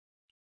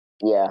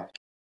Yeah.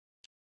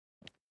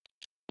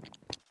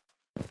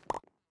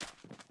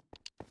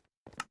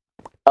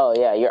 Oh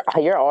yeah,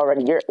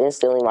 you're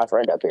instantly my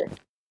friend up here.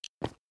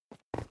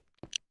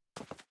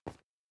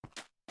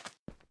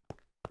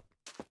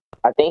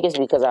 I think it's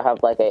because I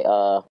have like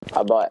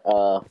I bought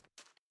a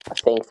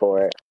thing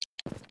for it.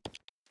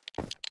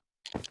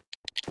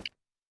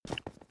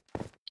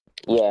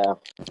 Yeah.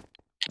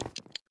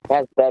 It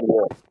has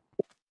bedrock.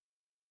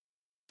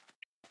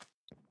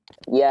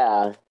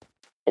 Yeah.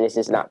 And it's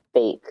just not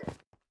fake.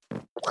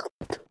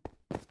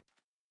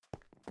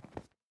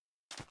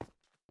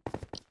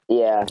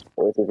 Yeah,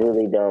 which is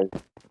really dumb.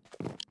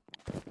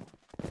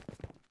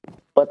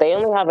 But they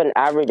only have an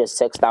average of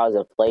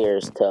 6,000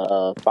 players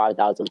to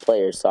 5,000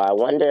 players, so I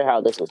wonder how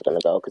this was gonna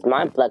go. Cause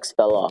mine flex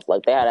fell off.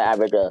 Like they had an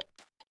average of,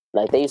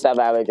 like they used to have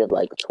an average of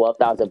like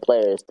 12,000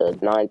 players to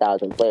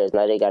 9,000 players.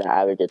 Now they got an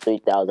average of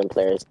 3,000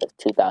 players to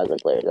 2,000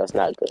 players. That's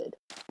not good.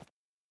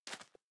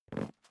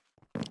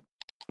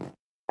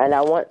 And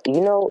I want,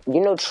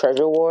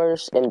 Treasure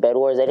Wars and Bed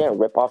Wars. They didn't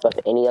rip off of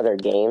any other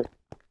game.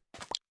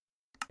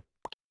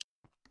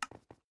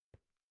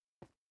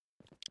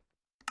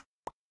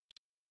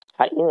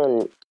 How do you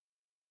even?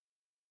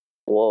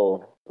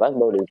 Whoa,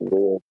 Lifeboat is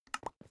weird.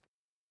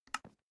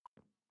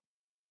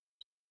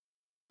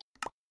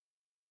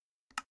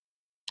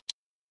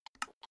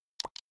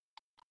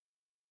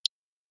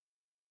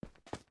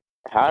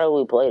 How do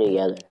we play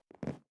together?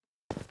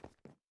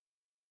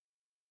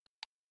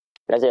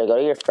 That's it. Go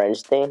to your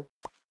friends thing.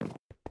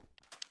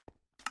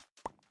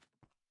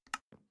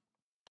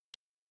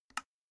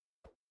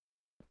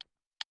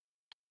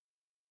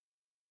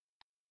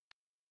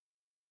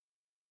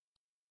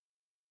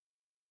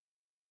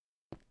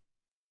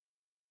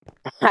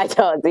 I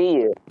don't see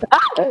you.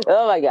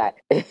 Oh my god.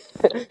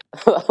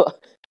 What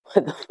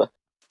the fuck?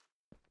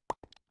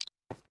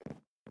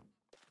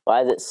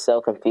 Why is it so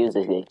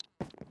confusing?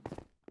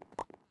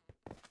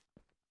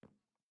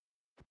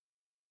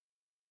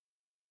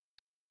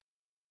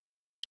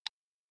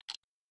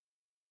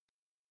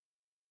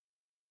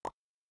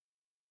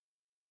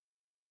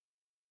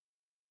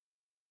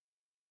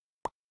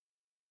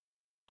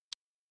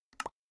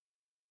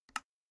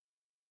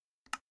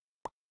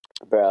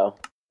 Bro,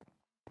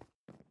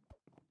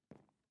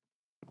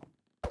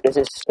 this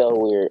is so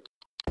weird.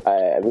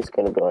 Alright, I'm just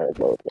gonna go in and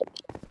go with it.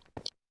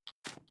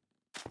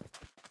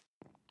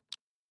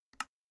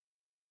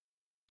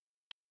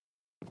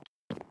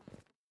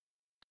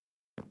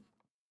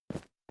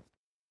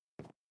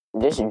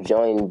 Just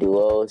join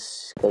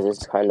duos, because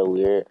it's kind of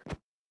weird.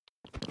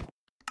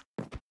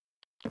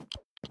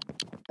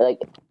 Like,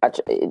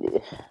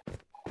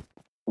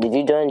 did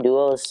you join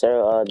duos,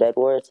 sir, Bed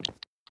Wars?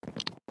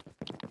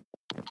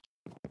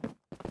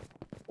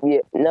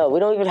 Yeah, no,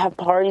 we don't even have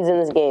parties in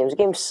this game. This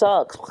game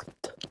sucks.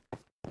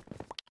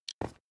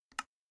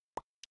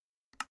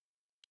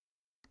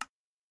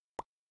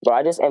 Bro,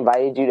 I just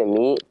invited you to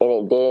me, and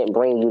it didn't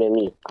bring you to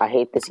me. I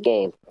hate this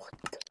game.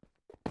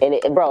 And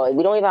bro,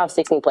 we don't even have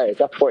 16 players.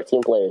 We have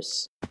 14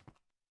 players.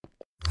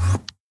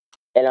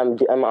 And I'm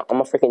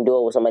a freaking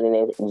duo with somebody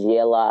named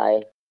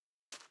GLI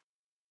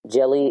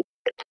Jelly.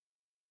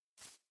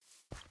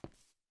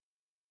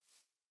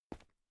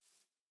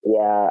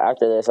 Yeah,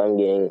 after this, I'm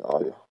getting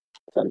on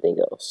something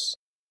else.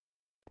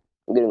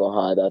 I'm getting on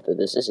hard after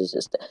this. This is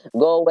just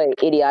go away,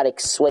 idiotic,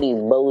 sweaty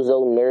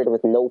bozo nerd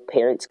with no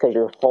parents because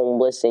you're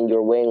homeless and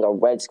you're wearing a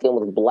red skin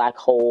with black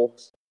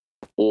holes.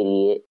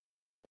 Idiot.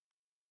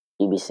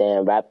 You be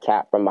saying rap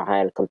cat from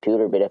behind a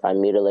computer, but if I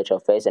mutilate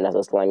your face and that's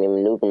a slimy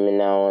maneuver, then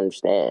I don't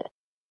understand.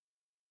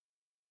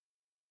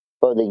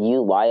 Bro, the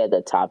UI at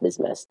the top is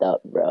messed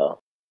up, bro.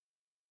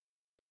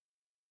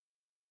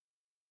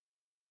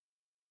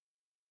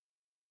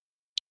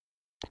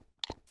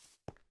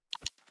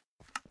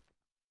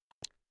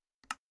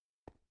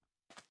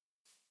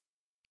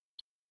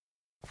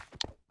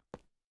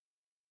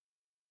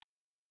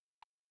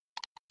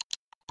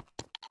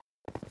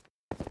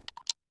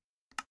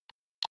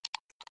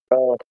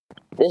 Bro,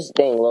 this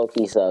thing low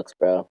key sucks,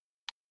 bro.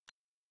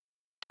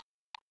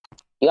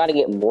 You gotta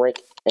get brick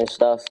and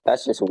stuff.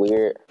 That's just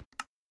weird.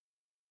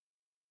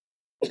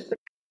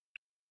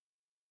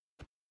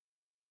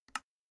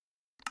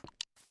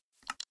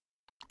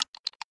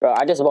 Bro,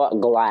 I just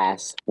bought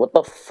glass. What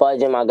the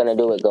fudge am I gonna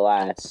do with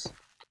glass?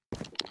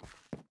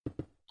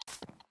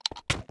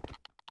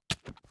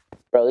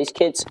 Bro, these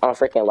kids on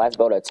freaking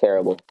Lifeboat are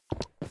terrible.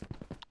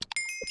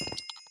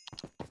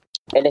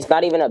 And it's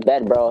not even a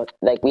bed, bro.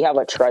 Like, we have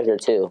a treasure,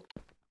 too.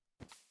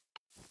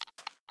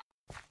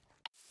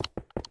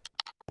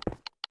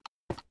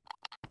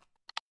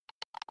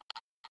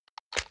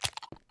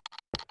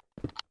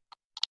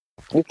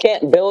 You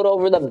can't build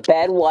over the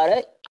bed,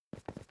 what?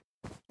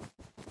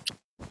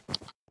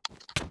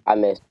 I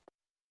missed.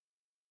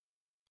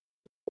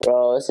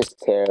 Bro, this is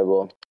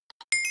terrible.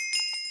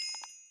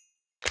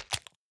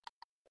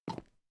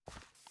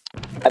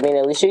 I mean,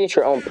 at least you get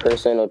your own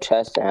personal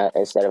chest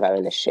instead of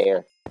having to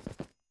share.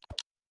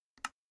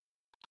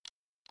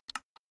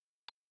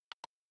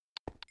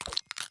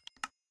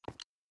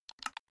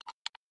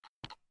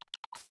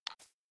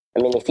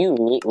 I mean, if you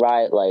meat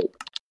ride like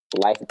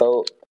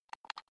Lifeboat,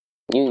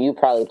 you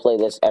probably play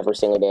this every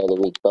single day of the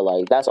week. But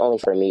like that's only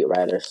for meat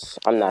riders.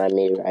 I'm not a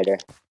meat rider.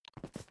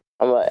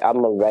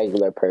 I'm a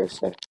regular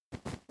person.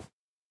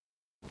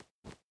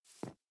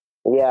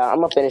 Yeah,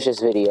 I'm gonna finish this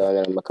video and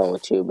then I'm gonna come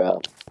with you, bro.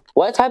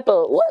 What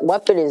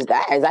weapon is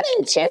that? Is that an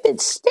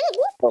enchanted stick?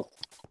 What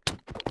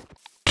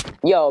the?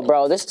 Yo,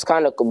 bro, this is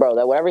kind of cool, bro.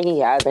 That whatever he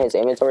has in his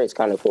inventory is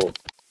kind of cool.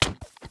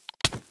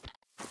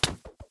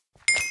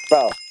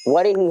 Bro,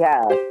 what did he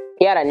have?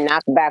 He had a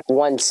knockback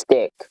 1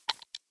 stick.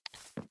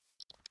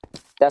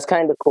 That's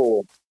kind of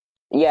cool.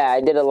 Yeah,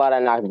 I did a lot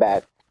of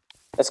knockback.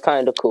 That's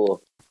kind of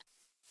cool.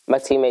 My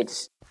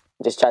teammates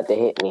just tried to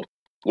hit me.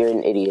 You're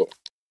an idiot.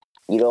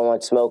 You don't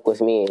want smoke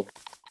with me.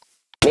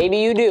 Maybe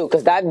you do,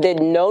 because that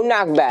did no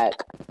knockback.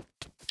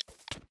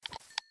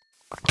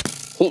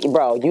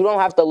 Bro, you don't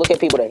have to look at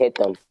people to hit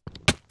them.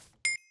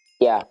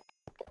 Yeah.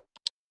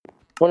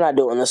 We're not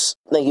doing this.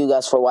 Thank you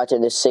guys for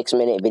watching this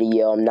 6-minute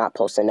video. I'm not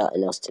posting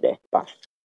nothing else today. Bye.